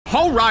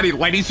Alrighty,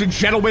 ladies and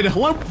gentlemen,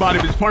 hello, my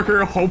name is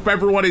Parker. Hope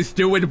everyone is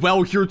doing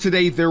well here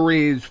today. There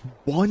is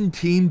one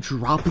team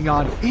dropping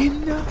on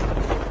in.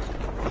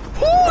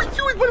 Oh,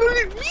 you look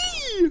at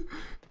me!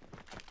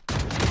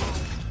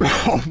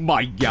 Oh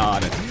my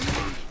god.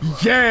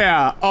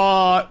 Yeah,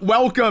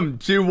 welcome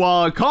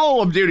to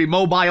Call of Duty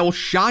Mobile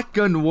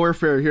Shotgun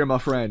Warfare here, my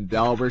friend.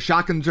 Where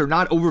shotguns are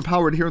not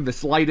overpowered here in the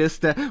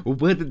slightest.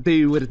 What it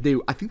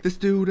do? I think this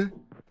dude...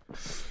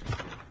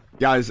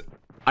 Guys,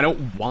 I don't...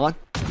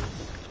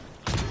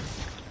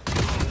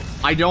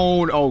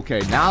 Okay,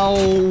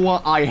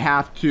 now I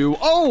have to...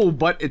 Oh,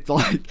 but it's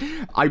like...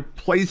 I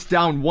place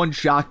down one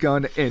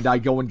shotgun and I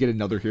go and get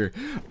another here.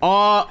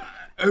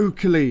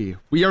 Okay.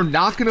 We are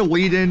not going to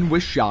lead in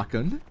with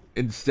shotgun.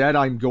 Instead,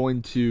 I'm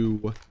going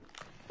to...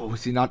 Oh,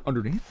 is he not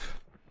underneath?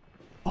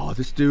 Oh,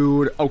 this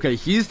dude... Okay,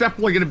 he's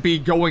definitely going to be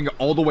going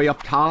all the way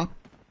up top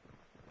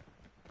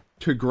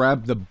to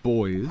grab the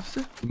boys.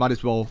 We might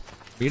as well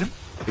meet him.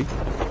 Okay.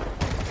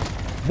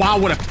 Wow,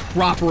 what a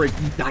proper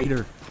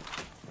igniter.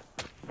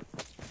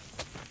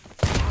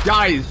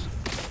 Guys,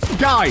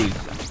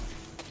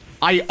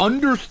 I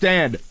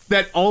understand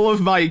that all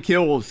of my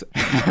kills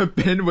have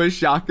been with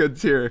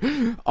shotguns here.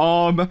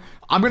 I'm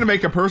gonna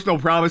make a personal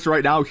promise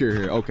right now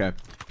here. Okay,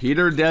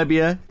 Peter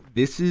W,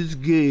 this is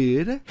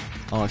good.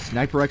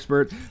 Sniper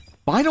expert.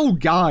 Final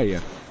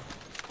guy.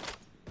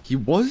 He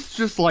was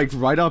just like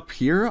right up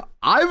here.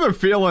 I have a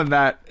feeling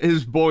that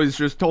his boys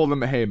just told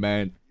him, hey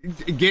man,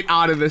 get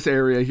out of this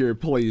area here,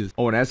 please.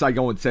 Oh, and as I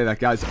go and say that,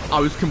 guys, I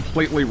was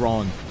completely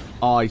wrong.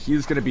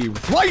 He's gonna be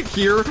right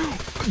here.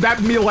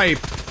 That melee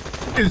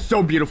is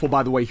so beautiful,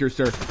 by the way, here,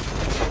 sir.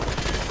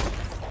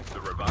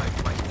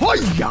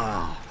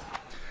 Hiya!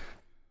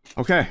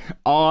 Okay,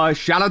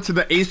 shout out to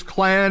the Ace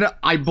Clan.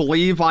 I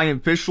believe I am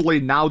officially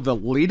now the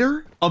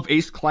leader of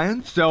Ace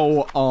Clan.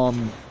 So,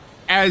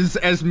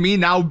 as me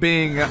now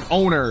being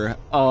owner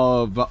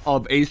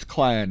of Ace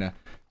Clan,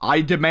 I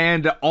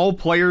demand all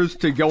players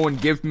to go and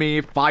give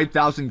me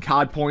 5,000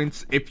 COD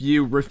points. If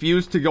you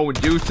refuse to go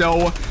and do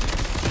so,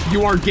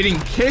 you are getting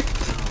kicked.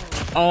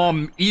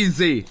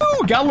 Easy.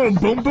 Ooh, got a little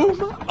boom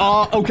boom.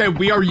 Okay,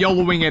 we are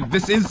YOLOing it.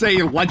 This is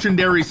a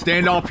legendary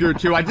standoff here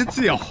too. I did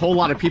see a whole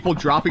lot of people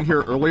dropping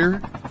here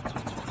earlier.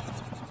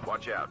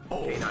 Watch out.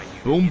 Oh,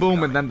 boom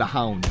boom and then the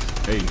hound.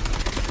 Hey.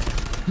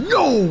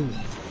 No!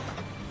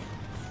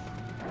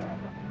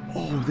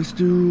 Oh, this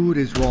dude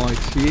is right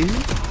here.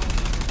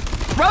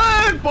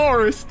 Run,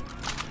 Forrest!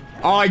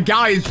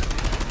 Guys,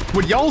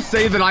 would y'all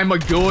say that I'm a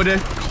good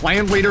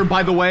clan leader,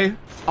 by the way?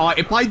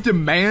 If I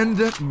demand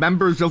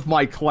members of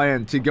my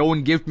clan to go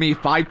and give me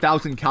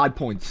 5,000 COD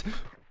points.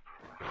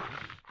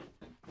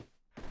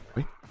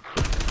 Wait.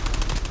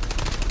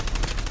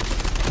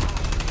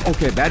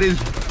 Okay, that is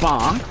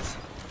bot.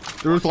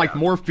 There's like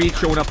more feet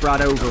showing up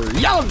right over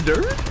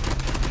yonder.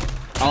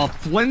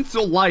 Flint's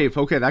alive.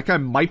 Okay, that guy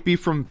might be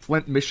from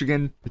Flint,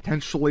 Michigan.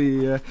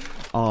 Potentially,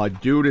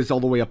 dude is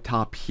all the way up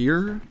top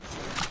here.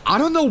 I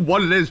don't know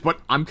what it is, but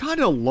I'm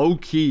kind of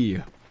low-key.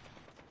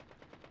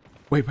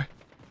 Wait.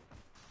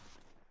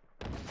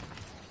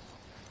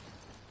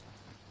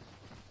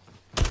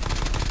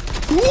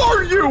 Who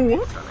are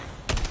you?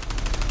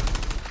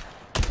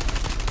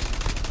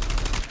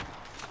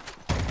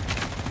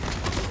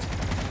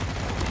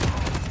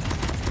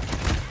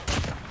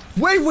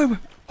 Wait.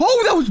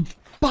 Oh, that was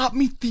bot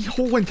me the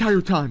whole entire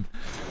time.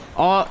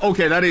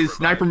 Okay, that is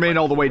Sniper Main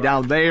all the way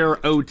down there.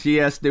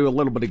 OTS, do a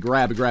little bit of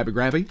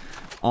grabby.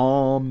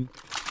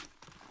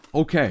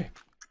 Okay.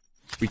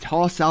 We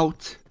toss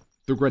out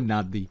the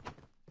grenade.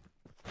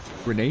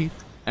 Grenade?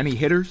 Any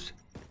hitters?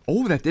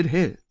 Oh, that did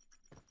hit.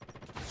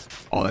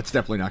 Oh, that's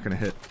definitely not gonna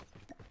hit.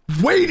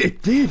 Wait,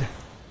 it did!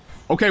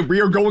 Okay,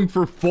 we are going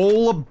for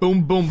full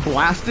boom boom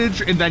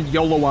blastage and then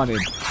YOLO on in.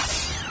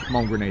 Come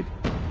on, grenade.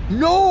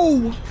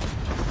 No!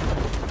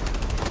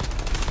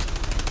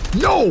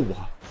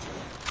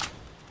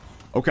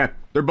 Okay,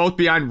 they're both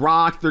behind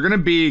rock. They're gonna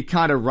be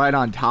kind of right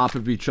on top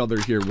of each other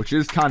here, which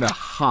is kind of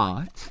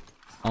hot.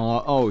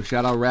 Oh,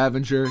 shout out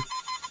Ravager.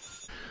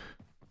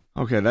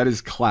 Okay, that is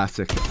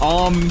classic.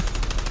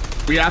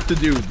 We have to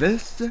do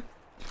this.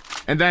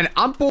 And then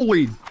I'm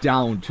fully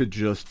down to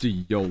just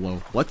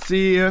YOLO. Let's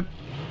see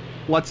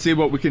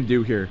what we can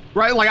do here.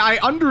 Right, like I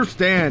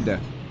understand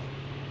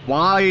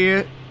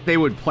why they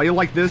would play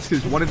like this,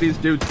 because one of these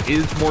dudes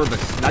is more of a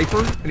sniper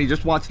and he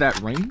just wants that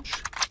range.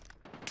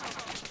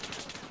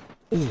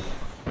 Oh,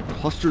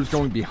 cluster's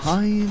going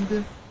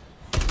behind.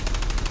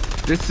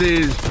 This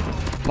is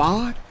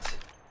bot.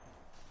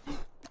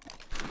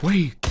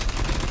 Wait.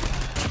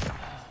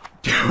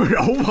 Dude,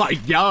 oh my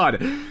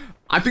god.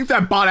 I think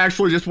that bot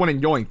actually just went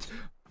and yoinked.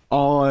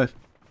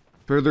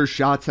 Further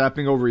shots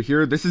happening over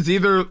here. This is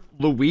either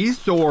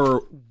Luis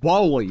or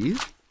Wally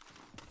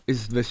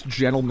is this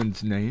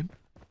gentleman's name.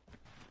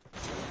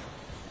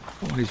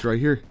 Oh, he's right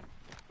here.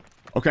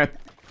 Okay.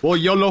 Well,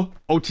 YOLO,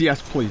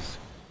 OTS, please.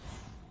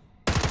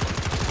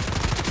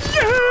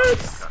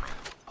 Yes!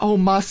 Oh,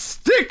 my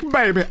stick,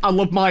 baby. I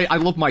love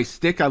my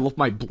stick. I love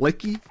my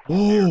blicky.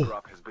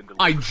 Oh. been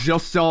delivered. I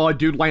just saw a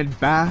dude land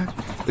back.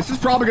 This is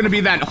probably going to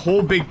be that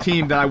whole big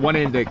team that I went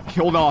in to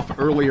killed off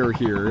earlier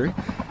here.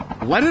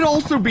 Let it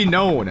also be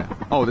known.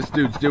 Oh, this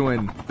dude's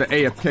doing the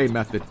AFK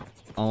method.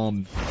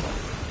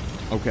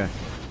 Okay.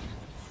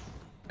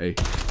 Hey.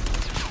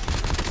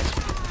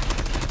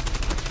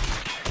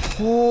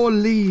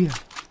 Holy.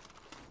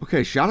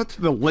 Okay, shout out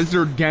to the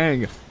lizard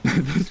gang.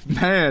 This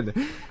man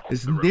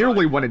is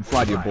nearly went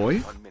inside you,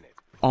 boy.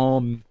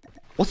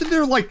 Wasn't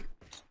there like...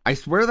 I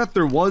swear that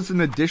there was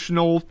an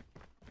additional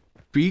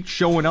feat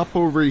showing up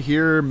over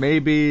here.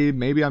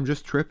 Maybe I'm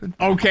just tripping.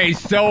 Okay,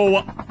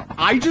 so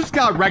I just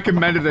got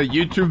recommended a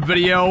YouTube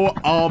video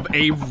of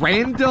a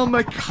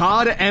random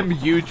COD M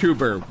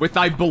YouTuber with,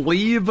 I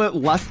believe,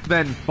 less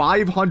than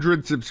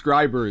 500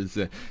 subscribers,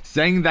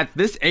 saying that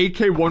this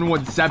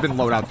AK117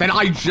 loadout that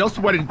I just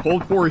went and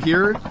pulled for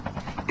here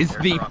is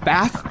the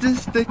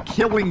fastest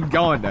killing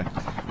gun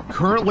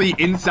currently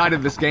inside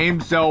of this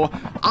game. So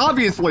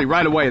obviously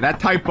right away that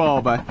type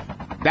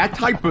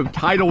of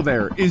title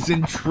there is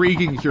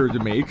intriguing here to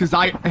me, because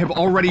I have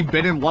already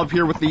been in love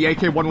here with the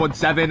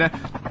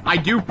AK117. I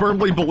do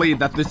firmly believe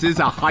that this is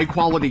a high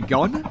quality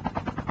gun.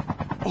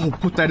 Oh,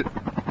 put that...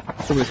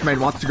 Oh, this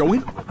man wants to go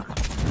in.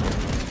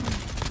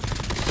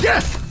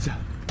 Yes!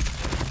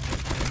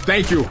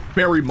 Thank you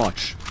very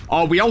much.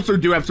 We also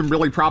do have some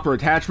really proper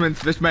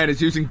attachments. This man is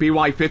using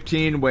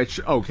BY-15, which,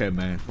 okay,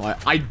 man.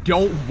 I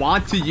don't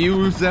want to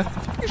use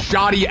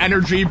shoddy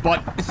energy,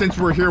 but since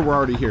we're here, we're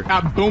already here.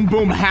 Boom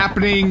boom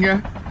happening.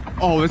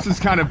 Oh, this is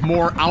kind of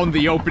more out in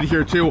the open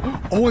here, too.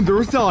 Oh, and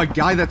there's a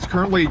guy that's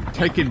currently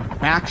taking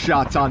back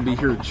shots on me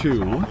here,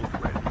 too.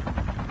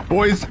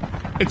 Boys,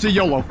 it's a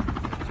YOLO.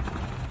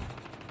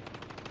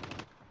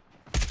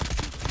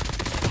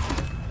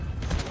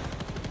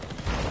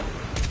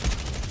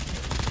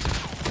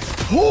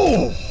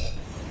 Oh!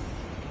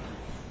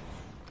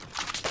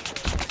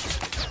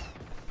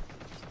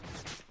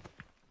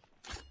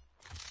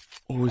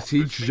 Oh, is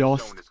he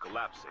just...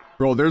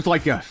 Bro, there's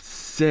like a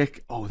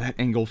sick... Oh, that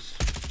angle's...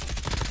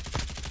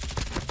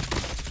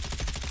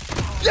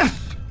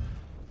 Yes!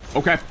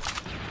 Okay.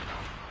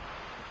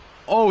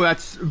 Oh,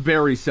 that's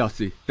very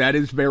sussy. That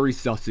is very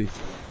sussy.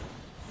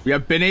 We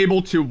have been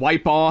able to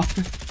wipe off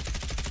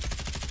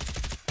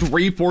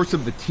 3/4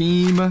 of the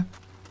team.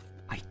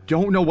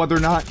 Don't know whether or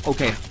not...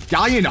 Okay,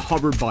 guy in a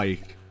hover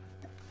bike.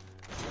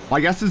 My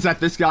guess is that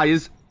this guy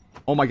is...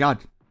 Oh my god.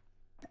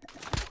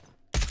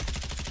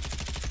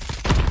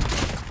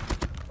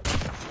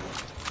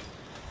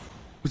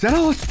 Was that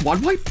a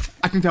squad wipe?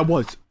 I think that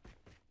was.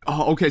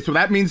 Oh, okay, so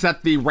that means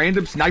that the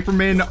random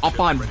sniperman up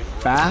on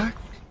back...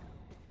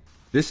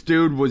 This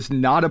dude was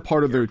not a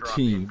part of their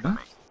team.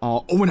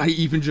 Oh, and I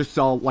even just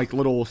saw, like,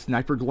 little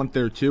sniper glint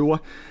there, too.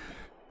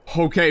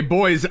 Okay,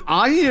 boys,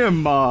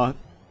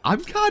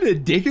 I'm kind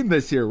of digging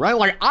this here, right?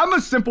 Like, I'm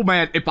a simple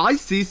man. If I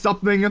see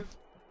something...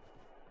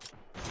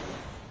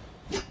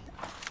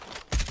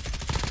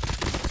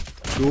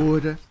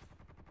 Good.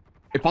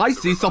 If I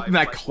see something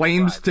that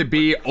claims to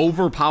be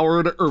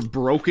overpowered or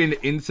broken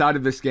inside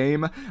of this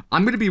game,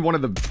 I'm going to be one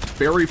of the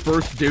very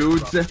first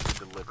dudes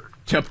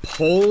to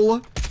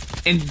pull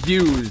and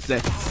use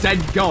said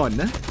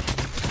gun.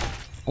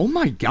 Oh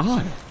my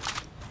god.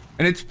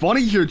 And it's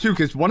funny here, too,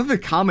 because one of the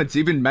comments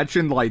even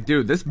mentioned, like,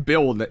 dude, this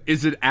build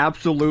is an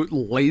absolute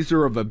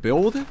laser of a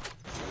build.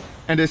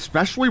 And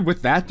especially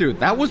with that, dude,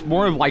 that was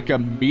more of like a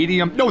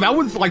medium... No, that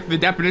was like the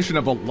definition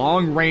of a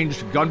long-range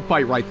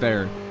gunfight right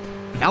there.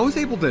 And I was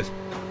able to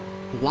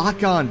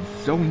lock on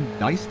so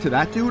nice to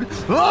that, dude.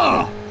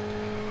 Ugh!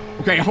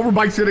 Okay,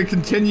 hoverbike's gonna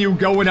continue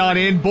going on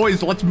in.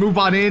 Boys, let's move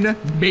on in.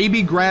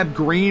 Maybe grab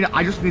green.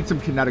 I just need some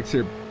kinetics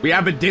here. We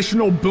have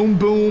additional boom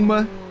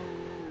boom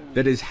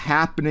that is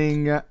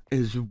happening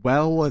as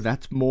well.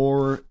 That's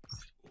more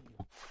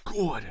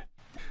good.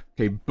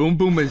 Okay, boom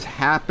boom is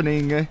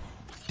happening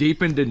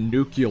deep into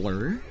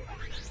nuclear.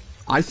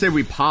 I say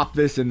we pop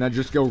this and then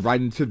just go right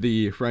into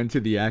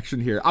the action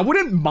here. I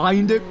wouldn't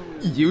mind it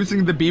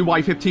using the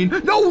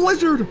BY-15. No,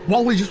 lizard!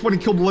 Wally just went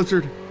and killed the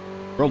lizard.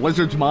 Bro,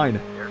 lizard's mine.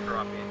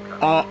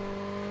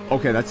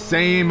 Okay, that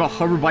same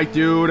hoverbike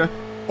dude.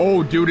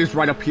 Oh, dude is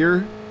right up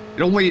here.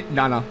 It only...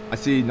 Nah. I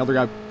see another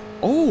guy.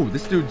 Oh,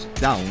 this dude's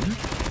down.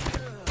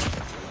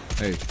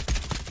 Hey.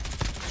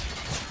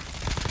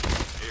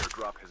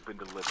 Airdrop has been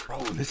delivered. Bro,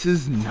 this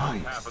is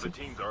nice. Half of the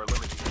teams are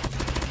eliminated.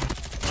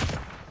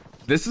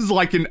 This is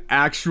like an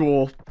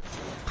actual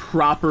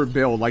proper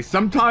build. Like,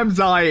 sometimes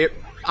I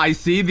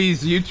see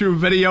these YouTube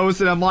videos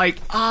and I'm like,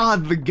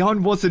 the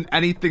gun wasn't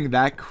anything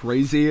that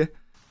crazy.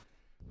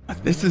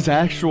 But this is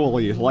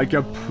actually like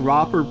a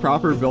proper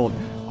build.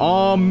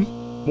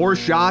 More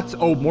shots.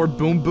 Oh, more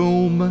boom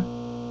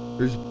boom.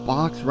 There's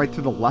box right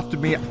to the left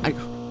of me.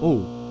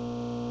 Oh.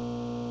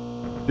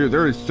 Dude,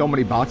 there is so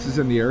many boxes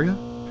in the area.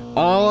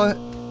 Oh,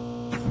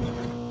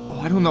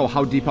 I don't know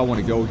how deep I want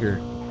to go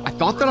here. I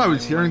thought that I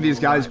was hearing these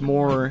guys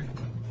more.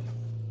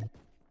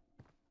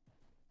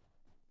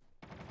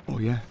 Oh,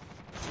 yeah.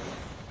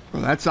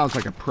 Bro, that sounds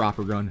like a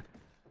proper gun.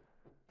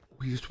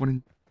 We just went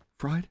in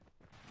fried?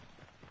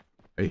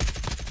 Hey.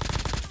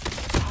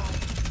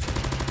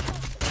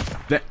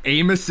 The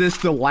aim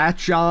assist, the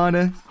latch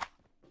on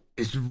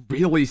is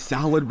really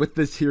solid with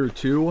this here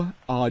too.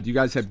 Do you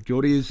guys have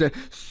goodies?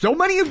 So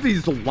many of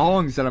these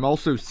longs that I'm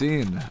also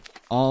seeing.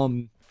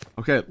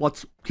 Okay,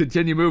 let's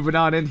continue moving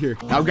on in here.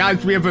 Now,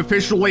 guys, we have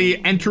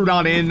officially entered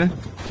on in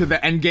to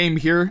the end game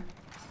here.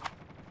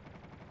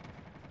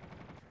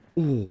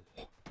 Ooh.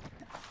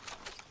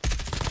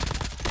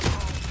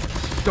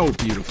 So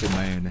beautiful,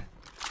 man.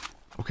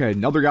 Okay,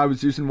 another guy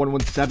was using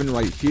 117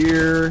 right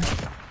here.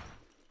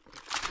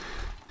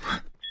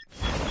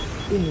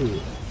 Ooh.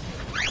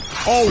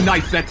 Oh,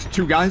 nice. That's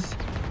two guys.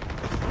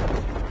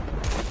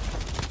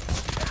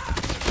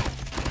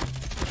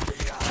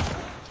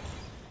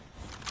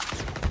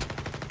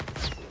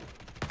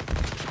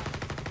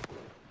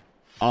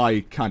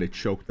 I kind of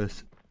choked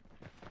this.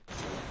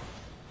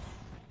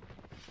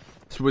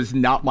 This was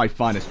not my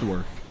finest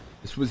work.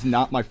 This was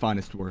not my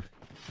finest work.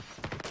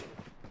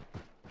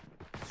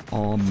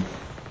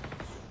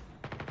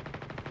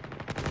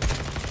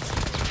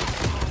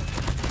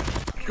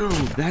 Dude,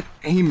 that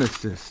aim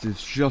assist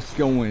is just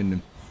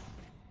going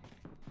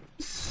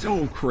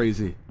so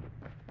crazy.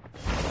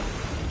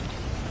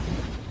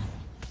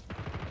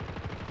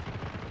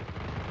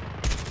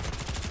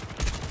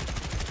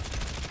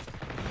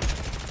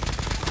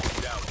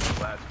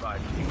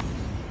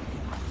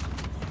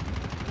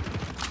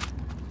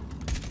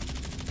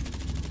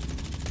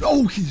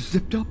 Oh, he's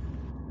zipped up.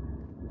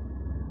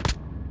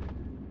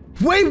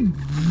 Wait.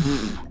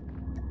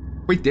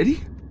 Wait, did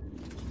he?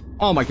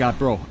 Oh my god,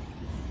 bro.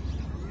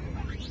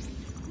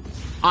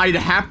 I'd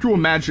have to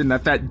imagine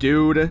that that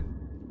dude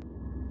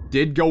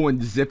did go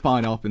and zip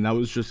on up and that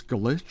was just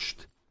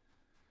glitched.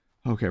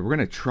 Okay, we're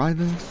gonna try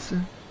this.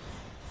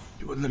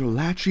 Do a little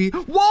latchy.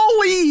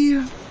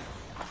 Wally!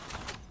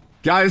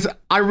 Guys,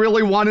 I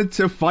really wanted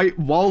to fight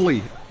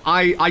Wally.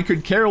 I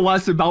could care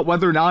less about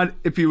whether or not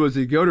if he was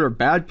a good or a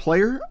bad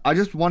player. I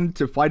just wanted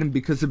to fight him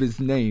because of his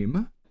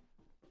name.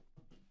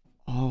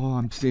 Oh,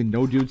 I'm seeing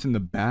no dudes in the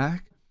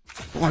back.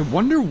 Oh, I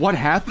wonder what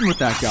happened with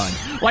that guy.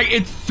 Like,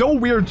 it's so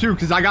weird, too,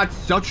 because I got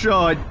such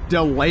a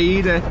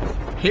delayed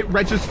hit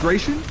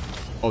registration.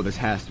 Oh, this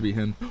has to be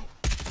him.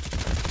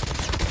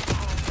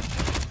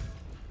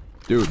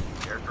 Dude.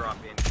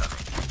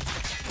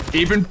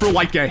 Even for,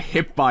 like, a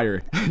hip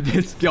fire,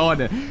 this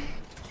gun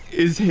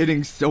is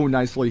hitting so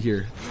nicely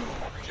here.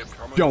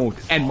 Don't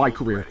end my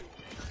career.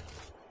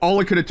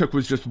 All it could have took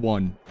was just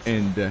one,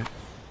 and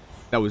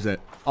that was it.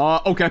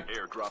 Okay.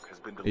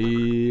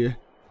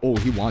 Oh,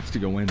 he wants to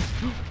go in.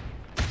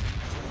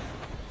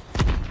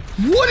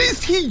 What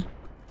is he?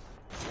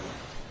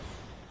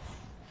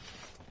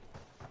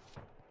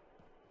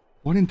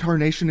 What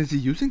incarnation is he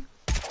using?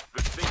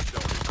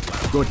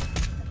 Good.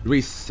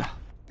 Luis.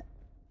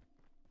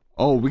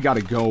 Oh, we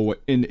gotta go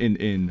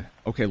in.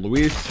 Okay,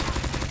 Luis.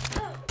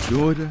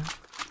 Good.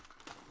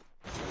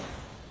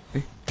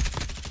 Hey.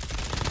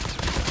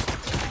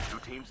 2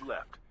 teams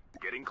left.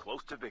 Getting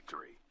close to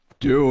victory.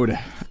 Dude.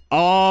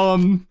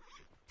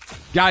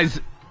 Guys,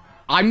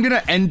 I'm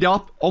gonna end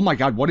up... Oh my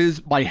god, what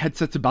is... My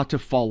headset's about to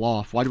fall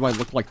off. Why do I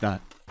look like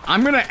that?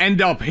 I'm gonna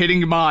end up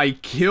hitting my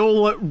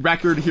kill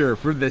record here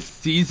for this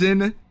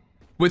season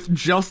with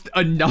just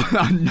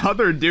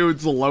another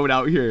dude's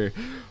loadout here.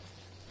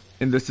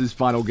 And this is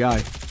final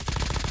guy.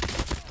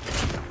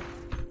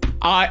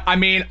 I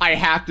mean, I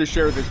have to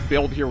share this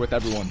build here with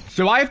everyone.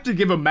 So I have to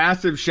give a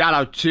massive shout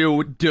out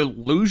to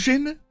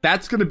Delusion.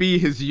 That's gonna be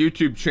his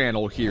YouTube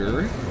channel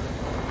here.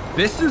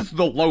 This is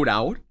the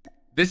loadout.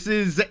 This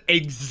is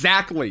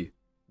exactly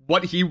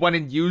what he went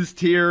and used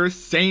here.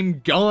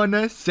 Same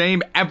gun,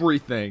 same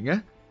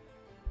everything.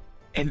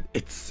 And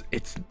it's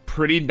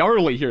pretty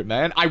gnarly here,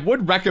 man. I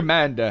would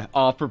recommend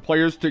for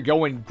players to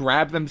go and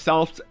grab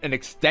themselves an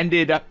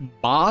extended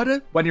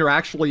mod when you're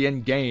actually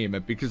in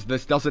game, because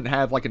this doesn't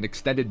have like an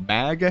extended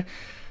mag.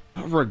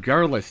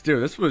 Regardless,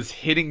 dude, this was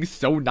hitting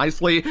so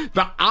nicely.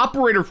 The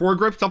operator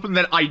foregrip, something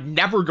that I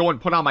never go and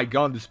put on my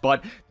guns,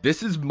 but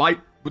this is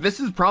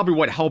probably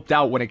what helped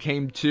out when it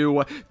came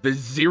to the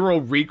zero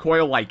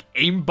recoil like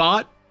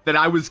aimbot that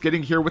I was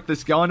getting here with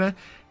this gun.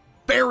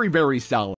 Very, very solid.